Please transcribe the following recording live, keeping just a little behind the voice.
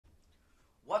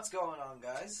What's going on,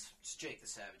 guys? It's Jake the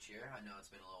Savage here. I know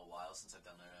it's been a little while since I've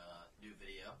done a new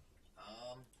video.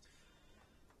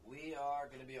 We are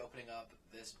going to be opening up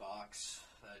this box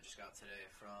that I just got today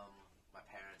from my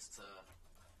parents to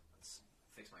let's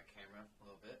fix my camera a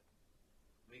little bit.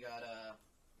 We got a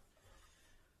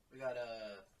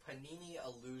Panini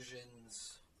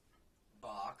Illusions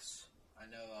box. I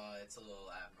know it's a little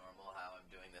abnormal how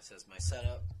I'm doing this as my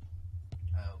setup.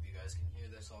 I hope you guys can hear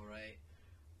this all right.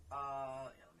 Yeah,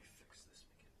 let me fix this,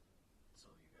 make it so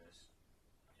you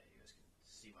guys can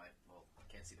see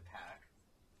can't see the pack.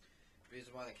 The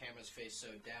reason why the camera's face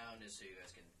so down is so you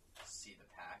guys can see the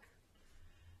pack.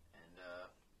 And,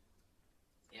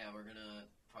 yeah, we're gonna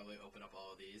probably open up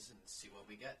all of these and see what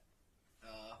we get.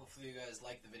 Hopefully you guys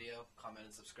like the video, comment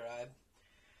and subscribe.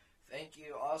 Thank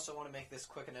you. I also want to make this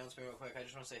quick announcement real quick. I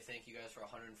just want to say thank you guys for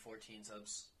 114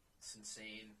 subs. It's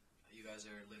insane. You guys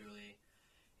are literally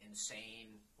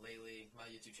insane lately. My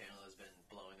YouTube channel has been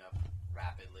blowing up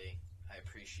rapidly. I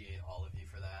appreciate all of you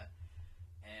for that.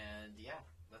 And yeah,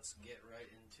 let's get right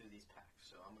into these packs.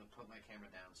 So I'm going to put my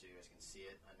camera down so you guys can see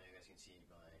it. I know you guys can see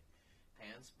my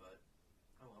pants, but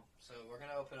oh well. So we're going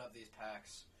to open up these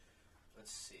packs. Let's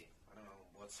see. I don't know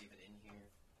what's even in here.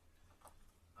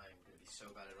 I'm going to be so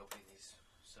bad at opening these.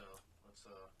 So let's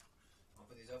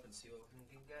open these up and see what we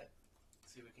can get.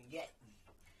 See what we can get.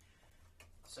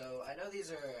 So I know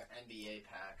these are NBA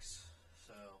packs.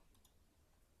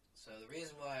 So the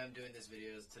reason why I'm doing this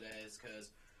video today is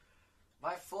because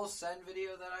my full send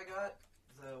video that I got,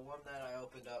 the one that I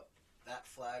opened up, that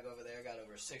flag over there got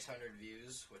over 600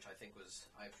 views, which I think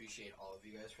was, I appreciate all of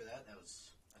you guys for that.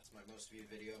 That's my most viewed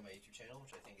video on my YouTube channel,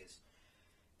 which I think is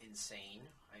insane.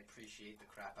 I appreciate the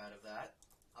crap out of that.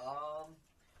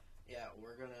 Yeah,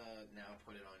 we're gonna now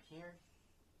put it on here.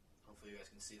 Hopefully you guys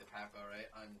can see the pack all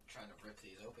right. I'm trying to rip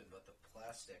these open, but the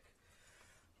plastic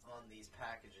on these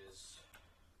packages,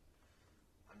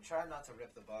 I'm trying not to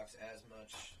rip the box as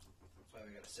much. That's why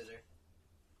we got a scissor.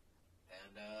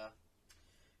 And,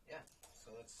 yeah,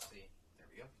 so let's see. There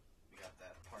we go. We got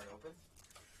that part open.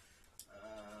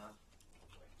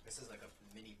 This is like a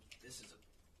mini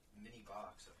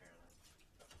box, apparently.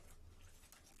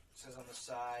 It says on the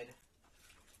side,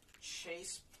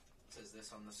 Chase. It says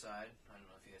this on the side. I don't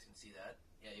know if you guys can see that.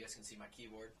 Yeah, you guys can see my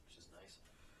keyboard, which is nice.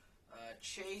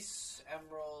 Chase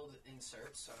Emerald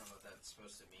inserts. I don't know what that's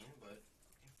supposed to mean, but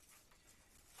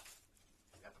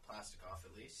we got the plastic off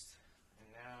at least. And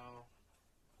now,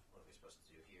 what are we supposed to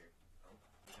do here? Oh,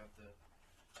 we have the.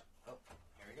 Oh,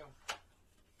 here we go.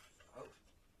 Oh,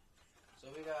 so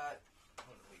we got.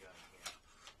 What have we got in here?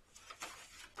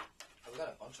 Oh, we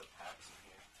got a bunch of packs in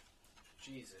here.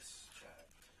 Jesus,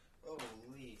 chat.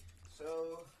 Holy.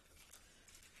 So,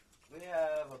 we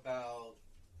have about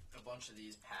a bunch of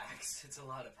these packs. It's a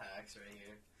lot of packs right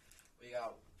here. We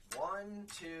got 1,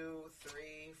 2,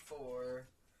 3, 4,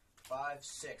 5,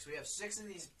 6. We have 6 of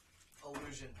these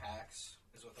illusion packs,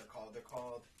 is what they're called. They're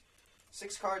called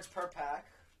 6 cards per pack.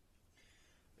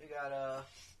 We got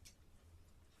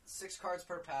 6 cards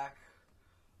per pack.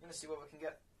 I'm going to see what we can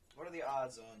get. What are the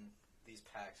odds on these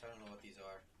packs? I don't know what these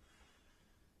are.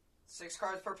 6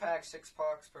 cards per pack, 6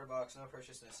 packs per box, no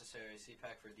purchase necessary. See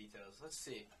pack for details. Let's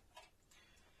see.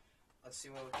 Let's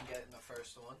see what we can get in the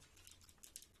first one.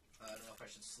 I don't know if I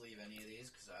should sleeve any of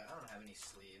these because I don't have any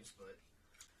sleeves, but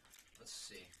let's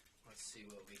see. Let's see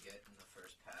what we get in the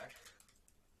first pack.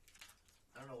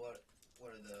 I don't know what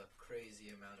are the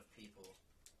crazy amount of people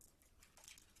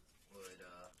would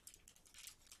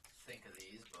think of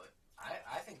these, but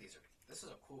I think this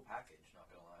is a cool package, not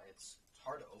gonna lie. It's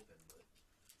hard to open, but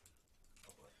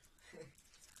oh boy.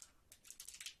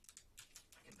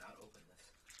 I cannot open this.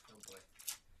 Oh boy.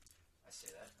 I say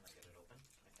that and I get it open,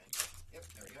 I think. Yep,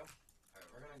 there we go. Alright,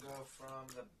 we're going to go from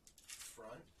the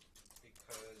front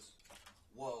because,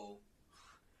 whoa.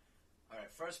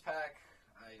 Alright, first pack.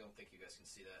 I don't think you guys can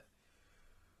see that.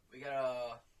 We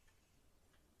got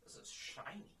this is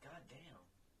shiny, goddamn.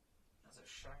 That's a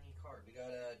shiny card. We got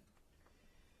a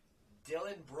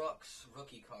Dylan Brooks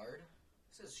rookie card.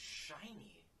 This is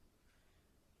shiny.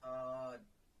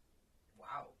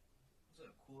 Wow. This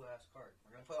is a cool ass card.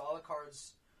 We're gonna put all the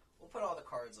cards. We'll put all the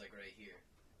cards like right here.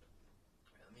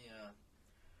 Right, let me.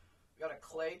 We got a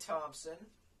Klay Thompson.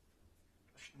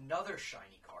 Another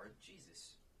shiny card.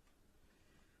 Jesus.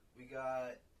 We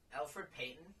got Elfrid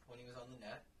Payton when he was on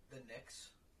the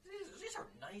Knicks. These are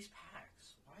nice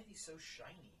packs. Why are these so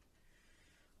shiny?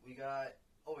 We got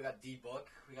D-Book.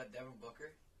 We got Devin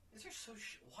Booker. These are so.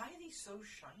 Why are these so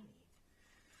shiny?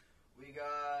 We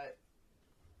got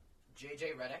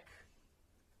JJ Redick.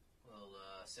 Little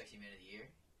sexy man of the year.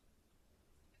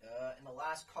 And the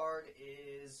last card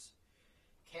is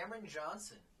Cameron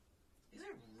Johnson. These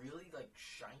are really, like,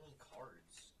 shiny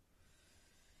cards.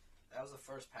 That was the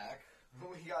first pack.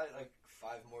 We got, like,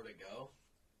 5 more to go.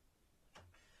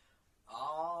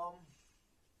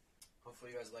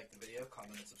 Hopefully you guys liked the video.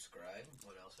 Comment and subscribe.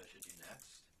 What else I should do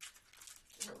next?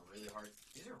 These are really hard.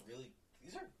 These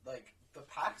are, like, the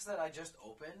packs that I just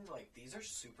opened, like, these are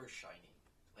super shiny.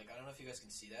 Like, I don't know if you guys can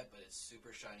see that, but it's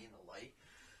super shiny in the light.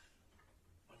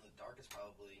 One of the dark is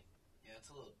probably, yeah,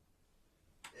 it's a little,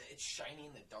 it's shiny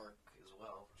in the dark as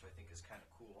well, which I think is kind of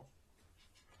cool.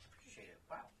 Appreciate it.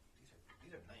 Wow,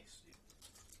 these are nice, dude.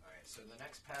 All right, so the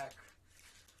next pack.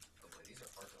 Oh boy, these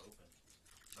are hard to open.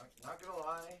 Not gonna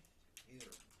lie, these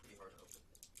are pretty hard to open.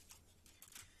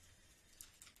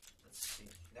 Let's see.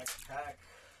 Next pack.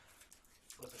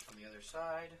 Flip it from the other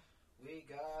side. We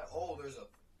got. Oh, there's a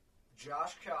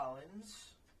Josh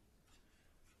Collins.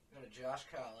 We got a Josh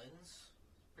Collins.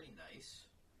 Pretty nice.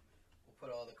 We'll put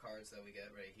all the cards that we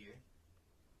get right here.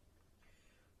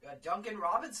 We got Duncan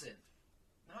Robinson.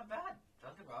 Not bad.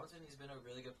 Duncan Robinson, he's been a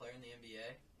really good player in the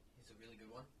NBA. He's a really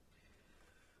good one.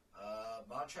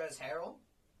 Montrezl Harrell.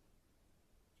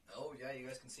 Oh, yeah, you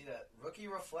guys can see that.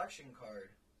 Rookie reflection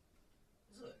card.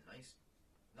 This is a nice...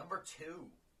 Number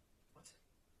 2. What?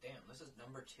 Damn, this is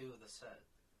number 2 of the set.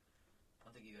 I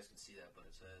don't think you guys can see that, but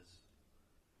it says...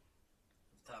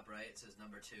 At the top right, it says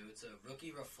number 2. It's a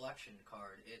rookie reflection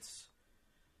card. It's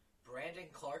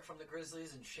Brandon Clark from the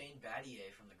Grizzlies and Shane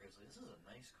Battier from the Grizzlies. This is a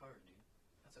nice card, dude.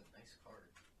 That's a nice card.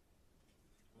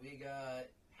 We got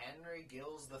Henry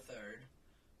Gills III.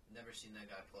 Never seen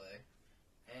that guy play.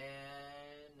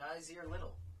 And Nasir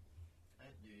Little.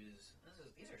 That dude is,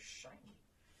 these are shiny.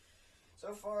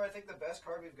 So far, I think the best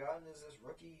card we've gotten is this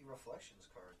Rookie Reflections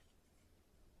card.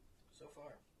 So far.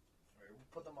 Alright,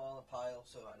 we'll put them all in a pile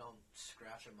so I don't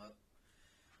scratch them up.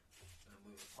 I'm gonna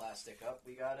move the plastic up.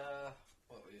 We got,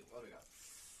 what we got?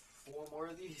 4 more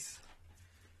of these.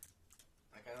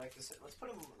 I kinda like this. Let's put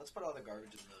all the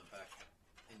garbage in the back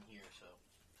in here, so.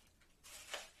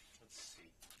 Let's see.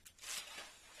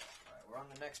 Alright, we're on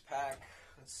the next pack.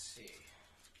 Let's see.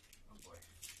 Oh boy.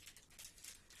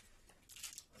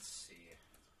 Let's see.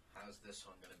 How's this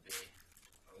one gonna be?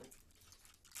 Oh.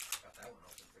 Got that one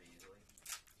open pretty easily.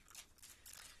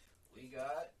 We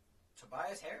got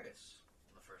Tobias Harris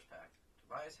in the first pack.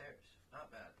 Tobias Harris.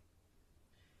 Not bad.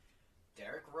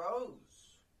 Derrick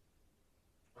Rose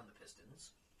on the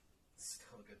Pistons.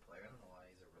 Still a good player. I don't know why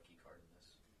he's a rookie card in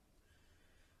this.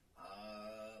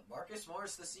 Marcus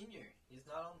Morris, the senior. He's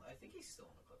not on. I think he's still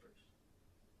on the Clippers.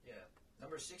 Yeah.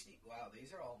 Number 60. Wow,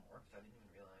 these are all marked. I didn't even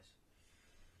realize.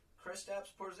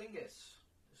 Kristaps Porzingis.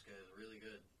 This guy is really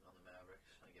good on the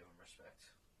Mavericks. I give him respect.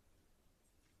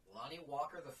 Lonnie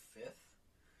Walker the 5th.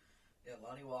 Yeah,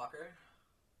 Lonnie Walker.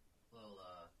 Little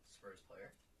Spurs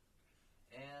player.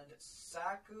 And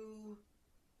Saku.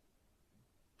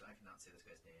 I cannot say this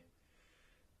guy's name.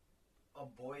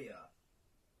 Aboya.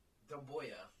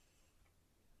 Daboya.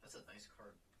 That's a nice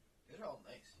card. These are all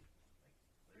nice. Like,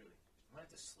 literally. I might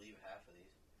have to sleeve half of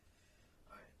these.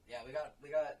 Alright. Yeah, we got,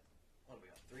 what do we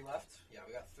got? 3 left? Yeah,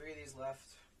 we got 3 of these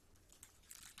left.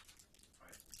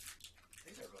 Alright.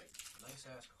 These are, like, nice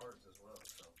ass cards as well,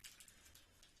 so.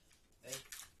 Hey.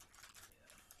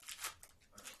 Yeah.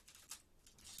 Alright.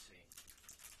 Let's see.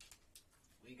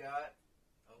 We got,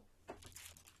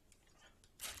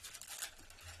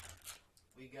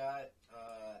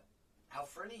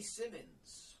 Alfreni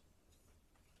Simmons.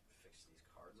 Fix these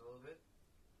cards a little bit.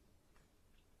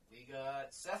 We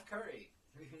got Seth Curry.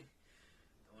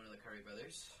 One of the Curry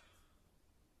brothers.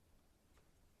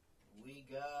 We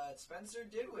got Spencer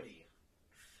Dinwiddie.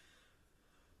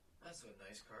 That's a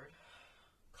nice card.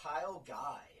 Kyle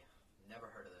Guy. Never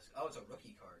heard of this. Oh, it's a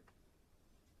rookie card.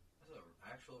 That's an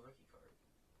actual rookie card.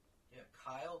 Yeah,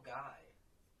 Kyle Guy.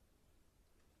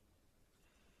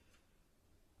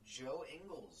 Joe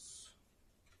Ingles.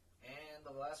 And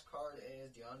the last card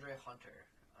is DeAndre Hunter.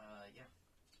 Yeah.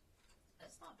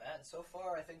 That's not bad. So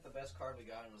far, I think the best card we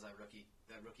got was that rookie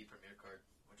premier card,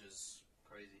 which is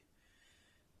crazy.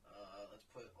 Let's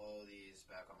put all these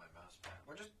back on my mouse pad.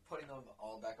 We're just putting them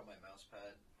all back on my mouse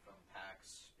pad from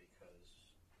packs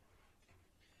because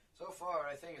so far,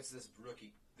 I think it's this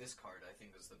card I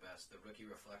think is the best. The Rookie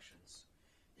Reflections.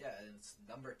 Yeah, and it's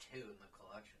number 2 in the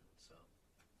collection, so.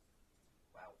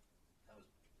 Wow. That was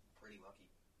pretty lucky.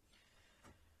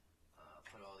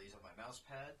 Put all these on my mouse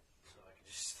pad so I can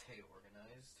just stay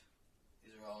organized.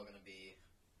 These are all going to be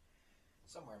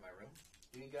somewhere in my room.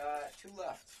 We got 2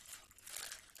 left.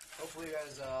 Hopefully you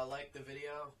guys like the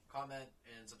video, comment,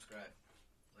 and subscribe.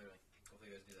 Literally.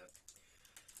 Hopefully you guys do that.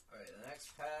 Alright, the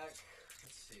next pack.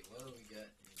 Let's see, what do we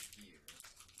get in here?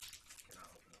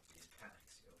 Cannot open up these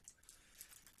packs, yo.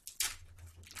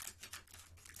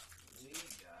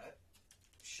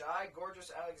 Shy Gorgeous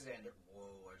Alexander.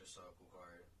 Whoa, I just saw a cool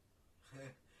card.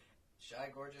 Shy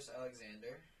Gorgeous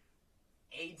Alexander.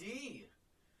 AD. We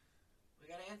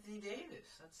got Anthony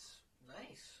Davis. That's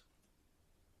nice.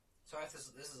 Sorry if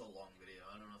this is a long video.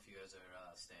 I don't know if you guys are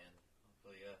staying.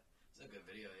 Hopefully, yeah. It's a good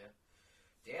video, yeah.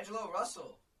 D'Angelo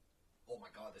Russell. Oh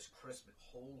my god, this Chris...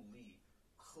 Holy...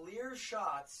 Clear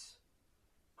shots.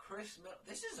 Chris Middleton.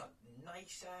 This is a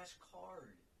nice-ass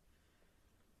card.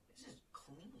 This is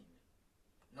clean.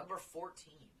 Number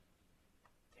 14.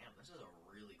 Damn, this is a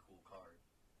really cool card.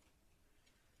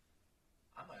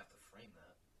 I might have to frame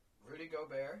that. Rudy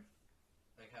Gobert.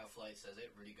 Like how Flight says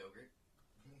it. Rudy Gogurt.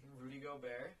 Rudy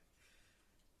Gobert.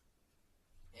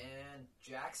 And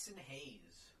Jackson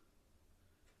Hayes.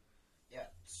 Yeah,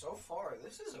 so far,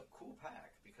 this is a cool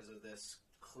pack because of this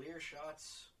clear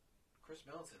shots. Chris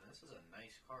Middleton, this is a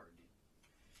nice card, dude.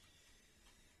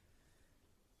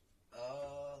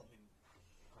 Let me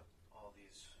put all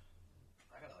these.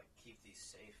 I gotta like keep these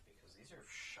safe because these are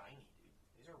shiny, dude.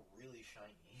 These are really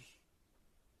shiny.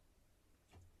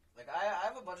 Like I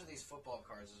have a bunch of these football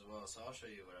cards as well, so I'll show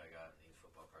you what I got in these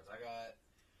football cards. I got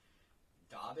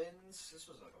Dobbins. This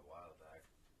was like a while back.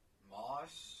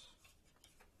 Moss.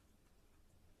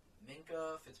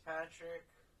 Minka Fitzpatrick.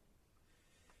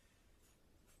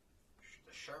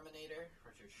 The Shermanator,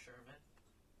 Richard Sherman.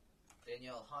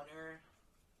 Danielle Hunter.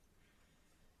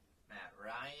 Matt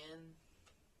Ryan.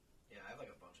 Yeah, I have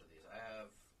like a bunch of these. I have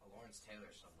a Lawrence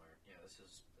Taylor somewhere. Yeah, this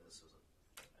is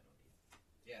I don't need.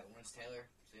 Yeah, Lawrence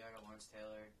Taylor. See, I got Lawrence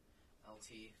Taylor.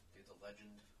 LT, dude, the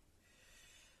legend.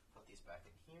 Put these back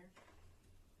in here.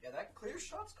 Yeah, that clear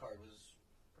shots card was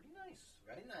pretty nice.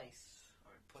 Very nice.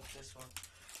 All right, put this one.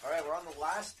 All right, we're on the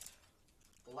last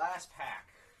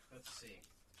pack. Let's see.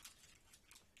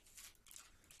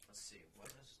 What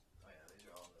is? Oh yeah, these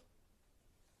are all the.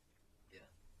 Yeah.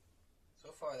 So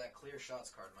far, that clear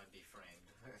shots card might be framed.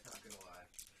 Not gonna lie.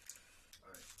 All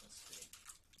right, let's see.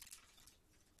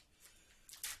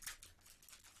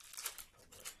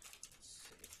 Let's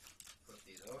see. Put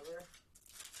these over.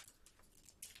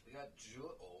 We got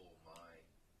Oh my.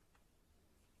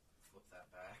 Flip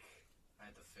that back. I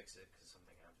had to fix it because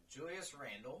something happened. Julius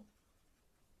Randle.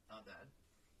 Not bad.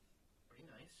 Pretty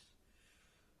nice.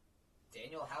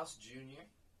 Daniel House Jr.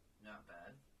 Not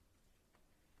bad.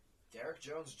 Derek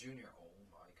Jones Jr. Oh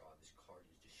my god, this card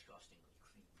is disgustingly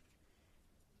clean.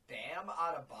 Bam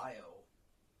Adebayo.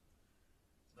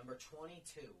 Number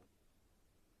 22.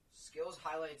 Skills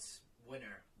Highlights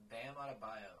winner. Bam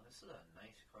Adebayo. This is a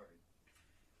nice card.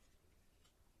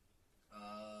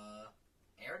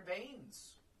 Aaron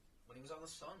Baines. When he was on the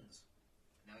Suns.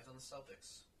 Now he's on the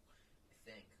Celtics. I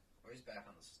think. Or he's back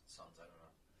on the Suns, I don't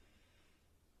know.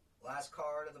 Last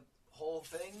card of the whole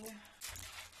thing.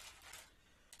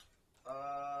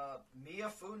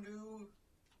 Miafundu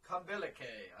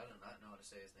Kambilike. I do not know how to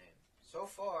say his name. So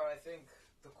far, I think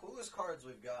the coolest cards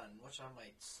we've gotten, which I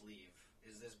might sleeve,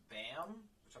 is this Bam,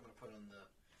 which I'm going to put on the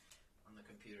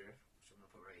computer, which I'm going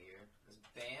to put right here. This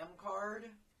Bam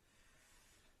card.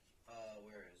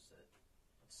 Where is it?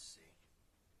 Let's see.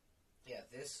 Yeah,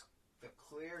 the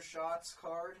clear shots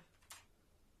card.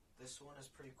 This one is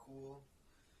pretty cool.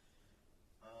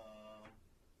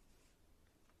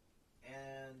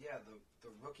 And yeah, the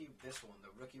rookie, this one,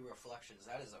 the rookie reflections,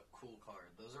 that is a cool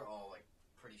card. Those are all like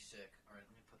pretty sick. All right,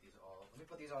 let me put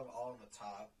these all on the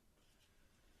top.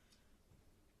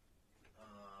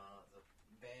 The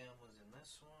Bam was in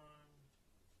this one.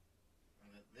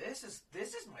 And this is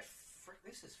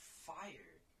fire.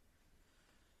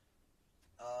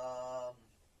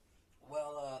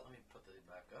 Let me put these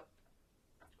back up.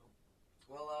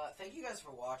 Well, thank you guys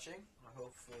for watching.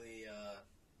 Hopefully,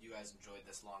 you guys enjoyed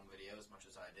this long video as much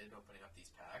as I did, opening up these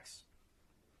packs.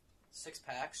 6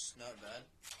 packs, not bad.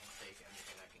 I'll take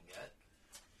anything I can get.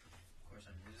 Of course,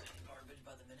 I'm losing garbage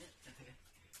by the minute.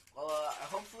 Well,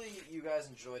 hopefully you guys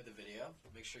enjoyed the video.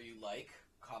 Make sure you like,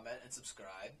 comment, and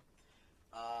subscribe.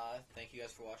 Thank you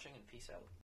guys for watching, and peace out.